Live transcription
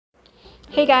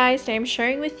Hey guys, today I'm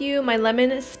sharing with you my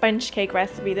lemon sponge cake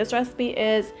recipe. This recipe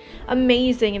is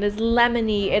amazing. It is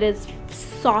lemony, it is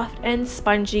soft and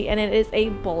spongy, and it is a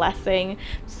blessing.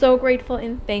 So grateful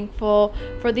and thankful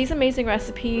for these amazing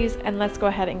recipes, and let's go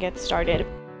ahead and get started.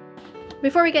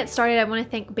 Before we get started, I want to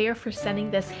thank Bear for sending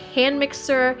this hand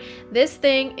mixer. This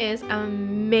thing is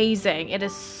amazing. It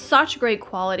is such great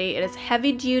quality. It is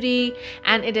heavy duty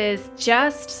and it is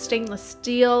just stainless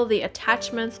steel. The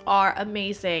attachments are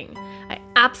amazing. I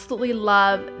absolutely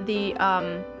love the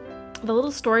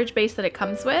little storage base that it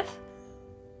comes with.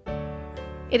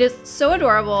 It is so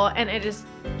adorable and it is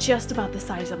just about the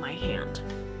size of my hand.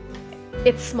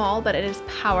 It's small, but it is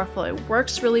powerful. It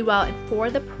works really well, and for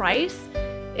the price,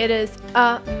 it is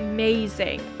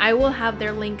amazing. I will have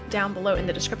their link down below in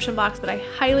the description box, but I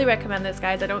highly recommend this,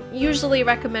 guys. I don't usually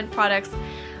recommend products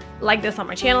like this on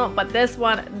my channel, but this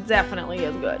one definitely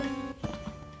is good.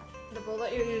 The bowl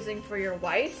that you're using for your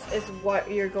whites is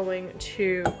what you're going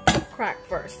to crack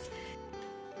first.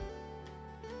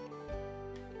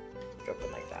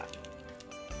 Open like that.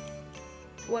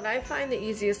 What I find the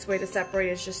easiest way to separate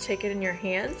is just take it in your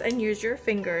hands and use your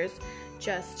fingers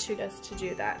just to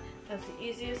do that. That's the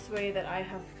easiest way that I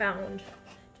have found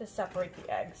to separate the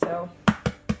egg. So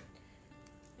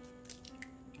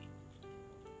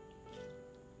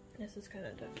this is kind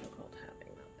of difficult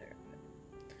having that there.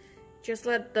 Just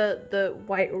let the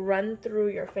white run through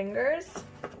your fingers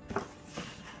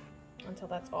until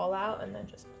that's all out, and then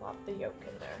just plop the yolk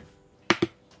in there.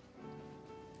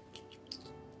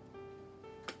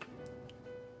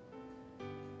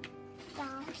 So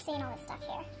I'm seeing all this stuff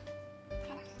here.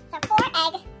 So 4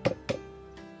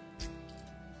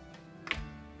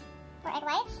 egg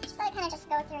whites, so I kind of just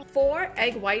go through. 4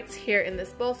 egg whites here in this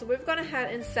bowl. So we've gone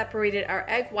ahead and separated our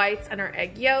egg whites and our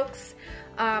egg yolks.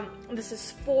 This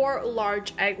is 4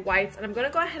 large egg whites, and I'm going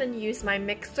to go ahead and use my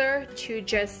mixer to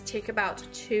just take about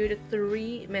 2 to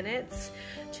 3 minutes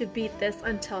to beat this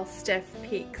until stiff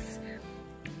peaks.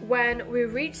 When we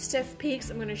reach stiff peaks,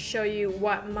 I'm going to show you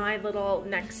what my little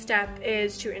next step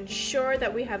is to ensure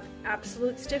that we have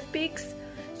absolute stiff peaks.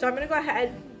 So I'm going to go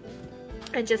ahead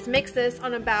and just mix this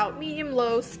on about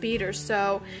medium-low speed or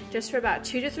so, just for about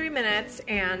 2 to 3 minutes,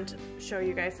 and show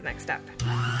you guys the next step.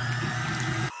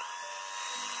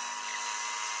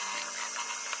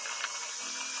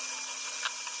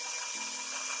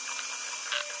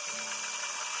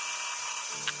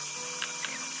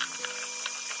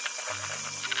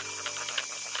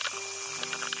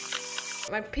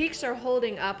 My peaks are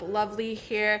holding up lovely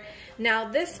here. Now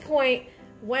this point,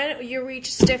 when you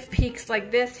reach stiff peaks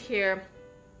like this here,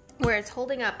 where it's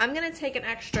holding up, I'm gonna take an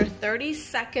extra 30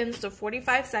 seconds to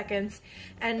 45 seconds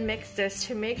and mix this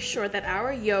to make sure that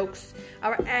our yolks,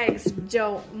 our eggs,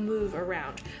 don't move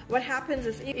around. What happens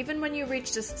is, even when you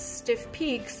reach this stiff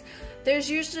peaks, there's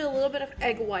usually a little bit of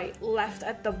egg white left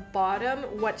at the bottom,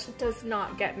 which does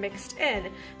not get mixed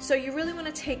in. So you really want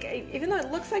to take, even though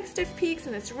it looks like stiff peaks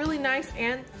and it's really nice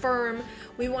and firm,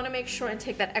 we want to make sure and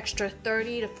take that extra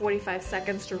 30 to 45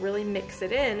 seconds to really mix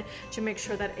it in, to make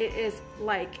sure that it is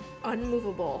like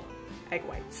unmovable egg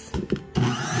whites.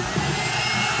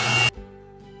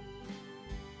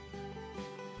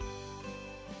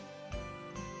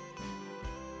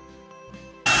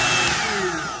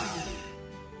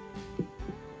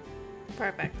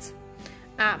 Perfect.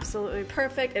 Absolutely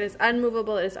perfect. It is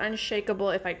unmovable. It is unshakable.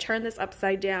 If I turn this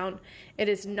upside down, it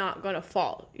is not going to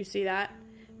fall. You see that?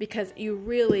 Because you've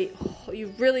really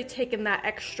taken that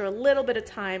extra little bit of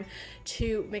time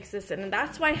to mix this in. And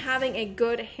that's why having a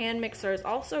good hand mixer is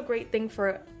also a great thing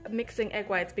for mixing egg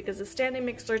whites, because the standing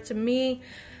mixer, to me,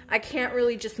 I can't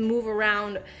really just move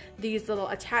around these little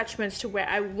attachments to where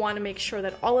I want to make sure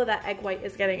that all of that egg white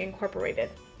is getting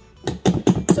incorporated.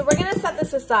 So we're going to set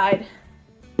this aside.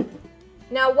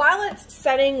 Now, while it's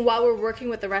setting, while we're working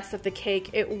with the rest of the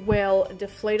cake, it will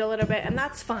deflate a little bit, and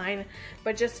that's fine.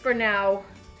 But just for now,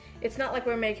 it's not like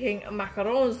we're making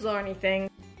macarons or anything.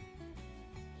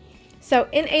 So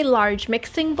in a large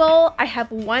mixing bowl, I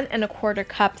have 1 1/4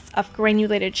 cups of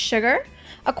granulated sugar,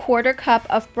 1/4 cup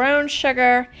of brown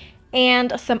sugar,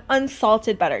 and some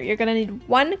unsalted butter. You're gonna need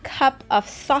 1 cup of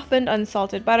softened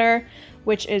unsalted butter,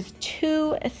 which is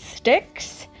 2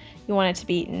 sticks. You want it to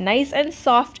be nice and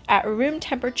soft at room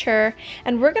temperature,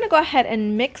 and we're going to go ahead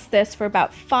and mix this for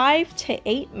about 5 to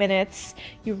 8 minutes.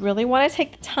 You really want to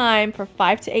take the time for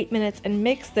 5 to 8 minutes and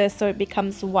mix this so it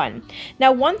becomes one.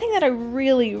 Now, one thing that I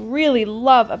really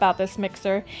love about this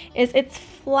mixer is its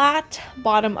flat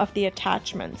bottom of the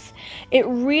attachments. It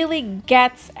really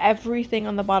gets everything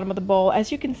on the bottom of the bowl.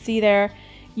 As you can see there,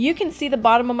 you can see the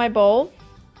bottom of my bowl.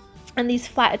 and these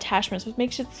flat attachments, which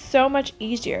makes it so much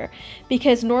easier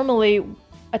because normally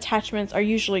attachments are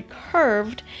usually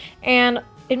curved and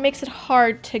it makes it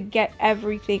hard to get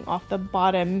everything off the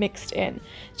bottom mixed in.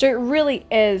 So it really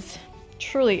is,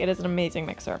 truly, it is an amazing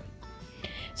mixer.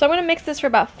 So I'm going to mix this for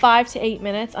about 5 to 8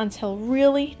 minutes until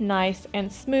really nice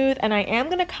and smooth, and I am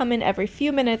going to come in every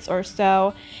few minutes or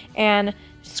so and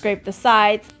scrape the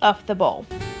sides of the bowl.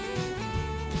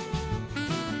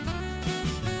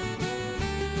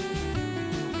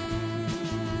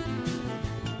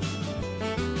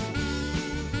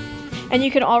 And you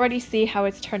can already see how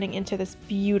it's turning into this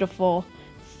beautiful,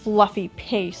 fluffy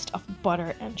paste of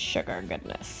butter and sugar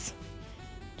goodness.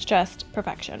 It's just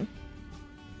perfection.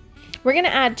 We're going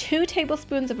to add 2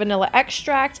 tablespoons of vanilla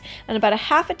extract and about a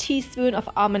half a teaspoon of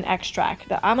almond extract.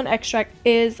 The almond extract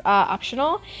is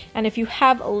optional, and if you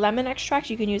have lemon extract,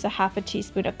 you can use a half a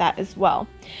teaspoon of that as well.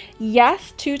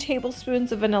 Yes, 2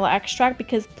 tablespoons of vanilla extract,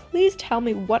 because please tell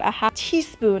me what a half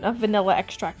teaspoon of vanilla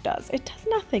extract does. It does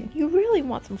nothing. You really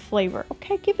want some flavor,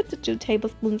 okay? Give it to 2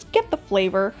 tablespoons, get the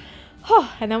flavor.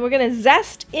 Oh, and then we're going to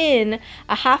zest in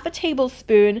a half a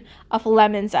tablespoon of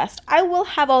lemon zest. I will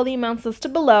have all the amounts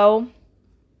listed below,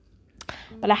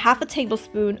 but a half a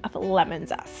tablespoon of lemon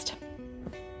zest.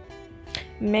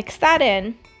 Mix that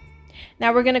in.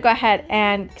 Now we're going to go ahead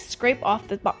and scrape off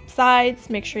the sides.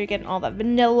 Make sure you're getting all the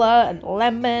vanilla and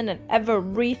lemon and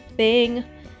everything.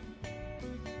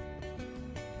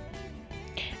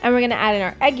 And we're going to add in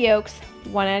our egg yolks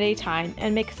one at a time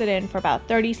and mix it in for about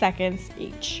 30 seconds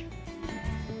each.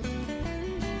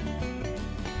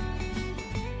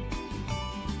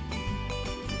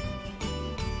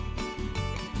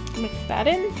 Mix that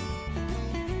in.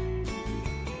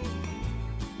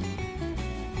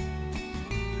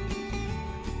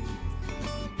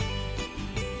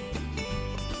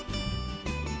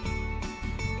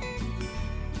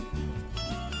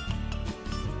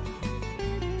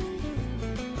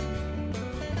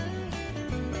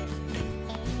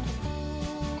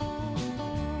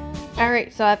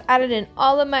 Alright, so I've added in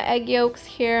all of my egg yolks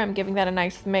here. I'm giving that a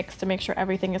nice mix to make sure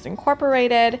everything is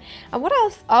incorporated. And what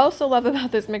else I also love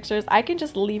about this mixer is I can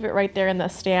just leave it right there in the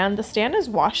stand. The stand is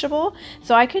washable,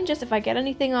 so I can just, if I get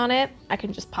anything on it, I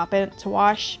can just pop it to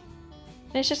wash.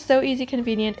 And it's just so easy,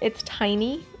 convenient. It's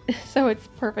tiny, so it's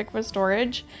perfect for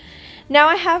storage. Now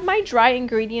I have my dry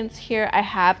ingredients here. I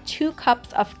have 2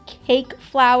 cups of cake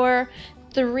flour,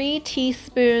 3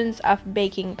 teaspoons of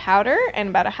baking powder, and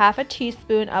about a half a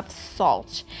teaspoon of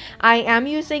salt. I am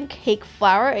using cake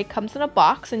flour. It comes in a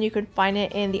box and you can find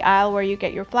it in the aisle where you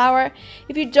get your flour.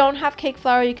 If you don't have cake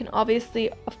flour, you can obviously,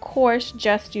 of course,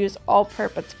 just use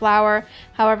all-purpose flour.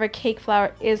 However, cake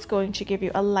flour is going to give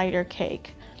you a lighter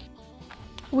cake.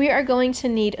 We are going to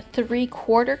need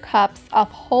 3/4 cups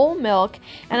of whole milk,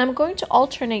 and I'm going to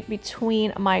alternate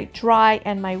between my dry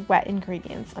and my wet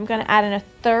ingredients. I'm going to add in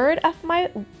 1/3 of my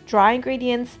dry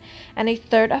ingredients and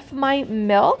 1/3 of my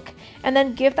milk, and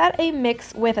then give that a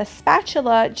mix with a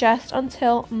spatula just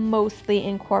until mostly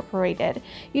incorporated.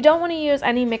 You don't want to use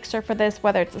any mixer for this,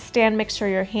 whether it's a stand mixer or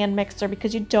your hand mixer,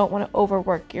 because you don't want to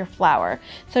overwork your flour.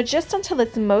 So just until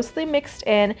it's mostly mixed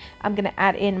in, I'm going to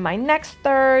add in my next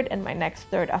third and my next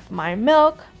third of my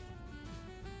milk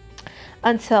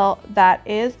until that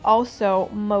is also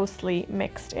mostly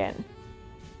mixed in.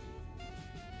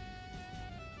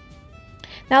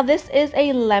 Now this is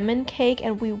a lemon cake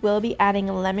and we will be adding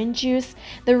lemon juice.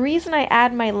 The reason I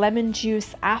add my lemon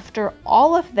juice after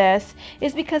all of this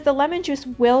is because the lemon juice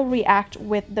will react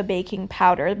with the baking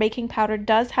powder. The baking powder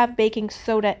does have baking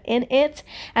soda in it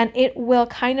and it will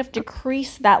kind of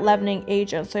decrease that leavening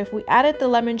agent. So if we added the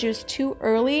lemon juice too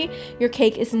early, your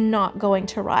cake is not going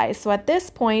to rise. So at this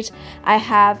point, I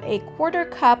have 1/4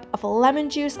 cup of lemon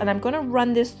juice and I'm going to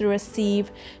run this through a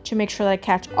sieve to make sure that I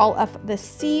catch all of the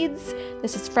seeds.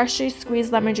 This is freshly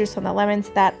squeezed lemon juice from the lemons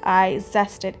that I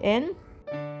zested in.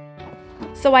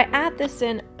 So I add this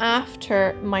in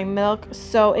after my milk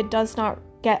so it does not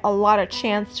get a lot of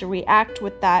chance to react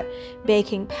with that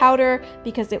baking powder,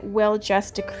 because it will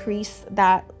just decrease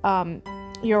that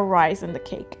your rise in the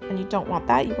cake, and you don't want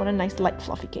that. You want a nice light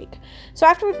fluffy cake. So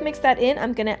after we've mixed that in,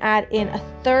 I'm going to add in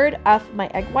 1/3 of my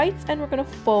egg whites and we're going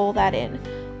to fold that in,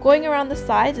 going around the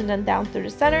sides and then down through the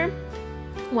center.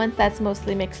 Once that's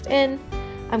mostly mixed in,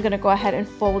 I'm going to go ahead and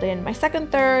fold in my second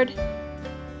third,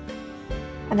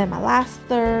 and then my last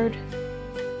third,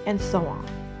 and so on.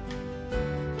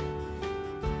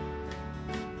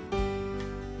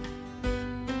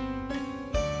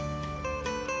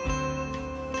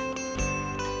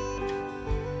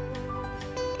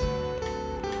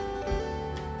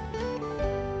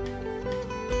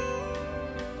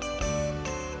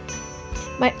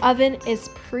 My oven is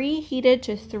preheated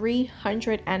to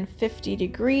 350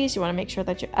 degrees. You want to make sure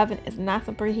that your oven is nice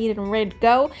and preheated and ready to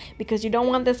go, because you don't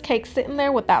want this cake sitting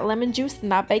there with that lemon juice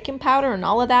and that baking powder and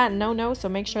all of that. No. So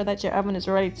make sure that your oven is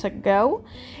ready to go,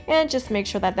 and just make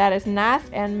sure that that is nice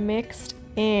and mixed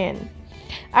in.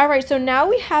 Alright, so now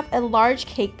we have a large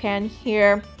cake pan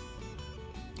here,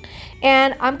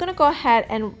 and I'm going to go ahead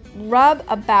and rub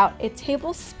about a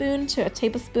tablespoon to a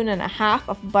tablespoon and a half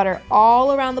of butter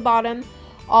all around the bottom,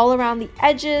 all around the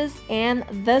edges and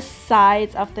the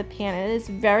sides of the pan. It is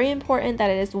very important that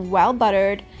it is well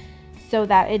buttered so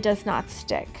that it does not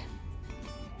stick.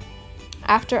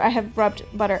 After I have rubbed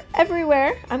butter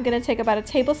everywhere, I'm going to take about a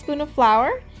tablespoon of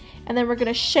flour, and then we're going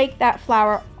to shake that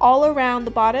flour all around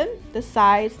the bottom, the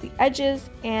sides, the edges,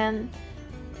 and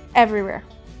everywhere.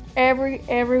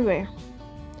 Everywhere.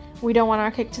 We don't want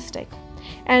our cake to stick.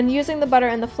 And using the butter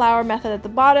and the flour method at the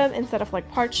bottom instead of like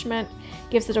parchment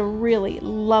gives it a really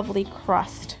lovely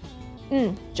crust.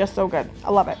 Just so good.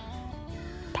 I love it.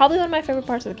 Probably one of my favorite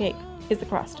parts of the cake is the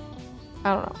crust.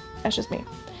 I don't know. That's just me.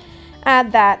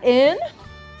 Add that in.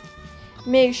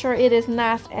 Make sure it is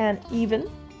nice and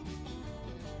even.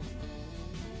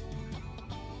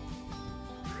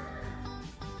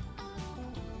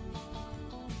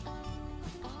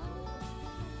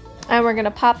 And we're going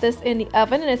to pop this in the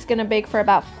oven, and it's going to bake for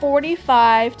about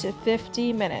 45 to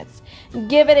 50 minutes.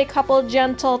 Give it a couple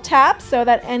gentle taps so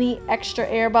that any extra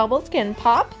air bubbles can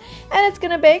pop. And it's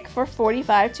going to bake for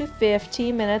 45 to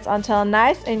 50 minutes until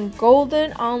nice and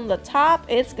golden on the top.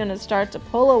 It's going to start to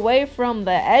pull away from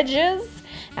the edges.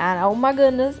 And oh my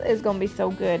goodness, it's going to be so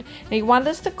good. Now you want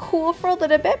this to cool for a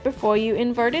little bit before you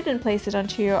invert it and place it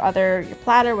onto your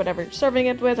platter, whatever you're serving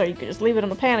it with, or you can just leave it in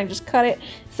the pan and just cut it.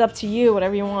 It's up to you,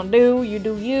 whatever you want to do, you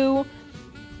do you.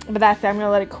 But that's it, I'm going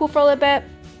to let it cool for a little bit.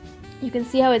 You can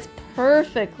see how it's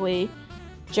perfectly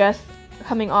just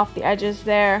coming off the edges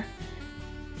there.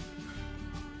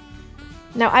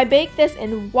 Now I bake this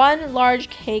in one large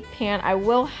cake pan. I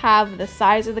will have the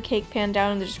size of the cake pan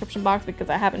down in the description box because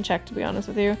I haven't checked, to be honest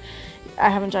with you. I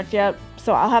haven't checked yet.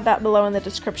 So I'll have that below in the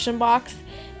description box.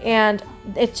 And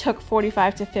it took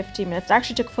 45 to 50 minutes. It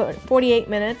actually took 48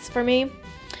 minutes for me.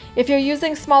 If you're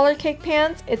using smaller cake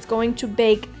pans, it's going to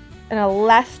bake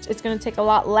it's going to take a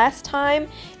lot less time.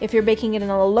 If you're baking it in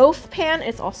a loaf pan,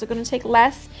 it's also going to take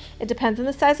less. It depends on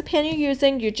the size of pan you're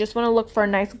using. You just want to look for a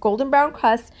nice golden brown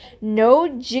crust, no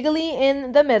jiggly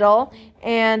in the middle,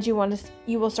 and you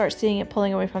will start seeing it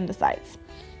pulling away from the sides.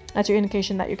 That's your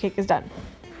indication that your cake is done.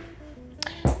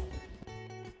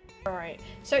 Alright,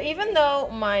 so even though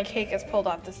my cake is pulled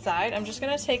off the side, I'm just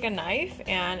going to take a knife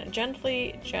and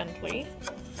gently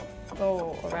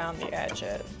go around the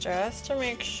edges just to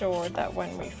make sure that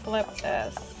when we flip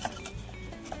this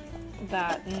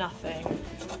that nothing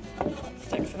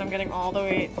sticks, and I'm getting all the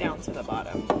way down to the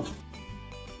bottom.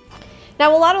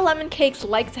 Now a lot of lemon cakes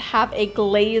like to have a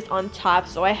glaze on top,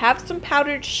 so I have some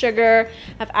powdered sugar.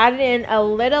 I've added in a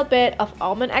little bit of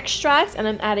almond extract, and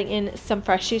I'm adding in some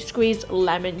freshly squeezed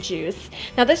lemon juice.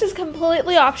 Now this is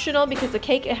completely optional because the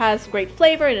cake, it has great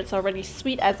flavor and it's already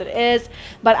sweet as it is,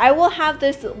 but I will have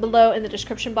this below in the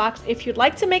description box. If you'd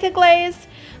like to make a glaze,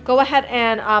 go ahead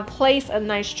and place a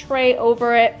nice tray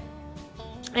over it,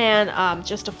 and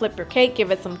just to flip your cake, give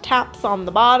it some taps on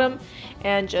the bottom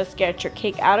and just get your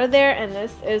cake out of there, and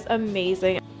this is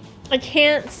amazing. I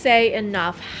can't say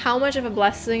enough how much of a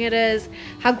blessing it is,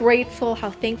 how grateful, how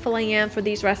thankful I am for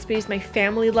these recipes. My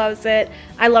family loves it.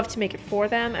 I love to make it for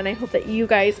them, and I hope that you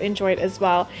guys enjoy it as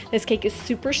well. This cake is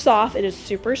super soft, it is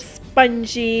super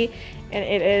spongy, and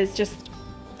it is just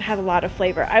has a lot of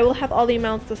flavor. I will have all the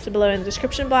amounts listed below in the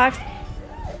description box.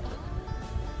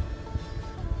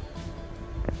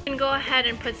 You can go ahead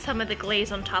and put some of the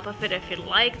glaze on top of it if you'd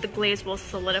like. The glaze will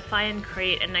solidify and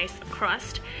create a nice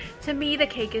crust. To me, the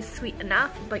cake is sweet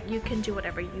enough, but you can do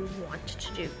whatever you want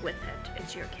to do with it.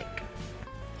 It's your cake.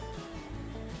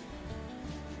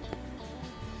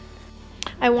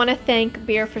 I want to thank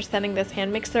Beer for sending this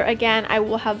hand mixer again. I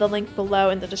will have the link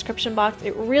below in the description box.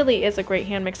 It really is a great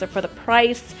hand mixer for the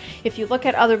price. If you look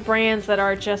at other brands that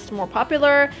are just more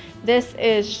popular, this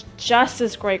is just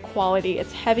as great quality.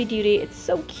 It's heavy duty, it's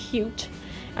so cute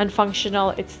and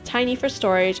functional. It's tiny for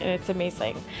storage, and it's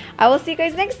amazing. I will see you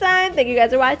guys next time. Thank you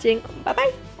guys for watching. Bye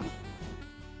bye.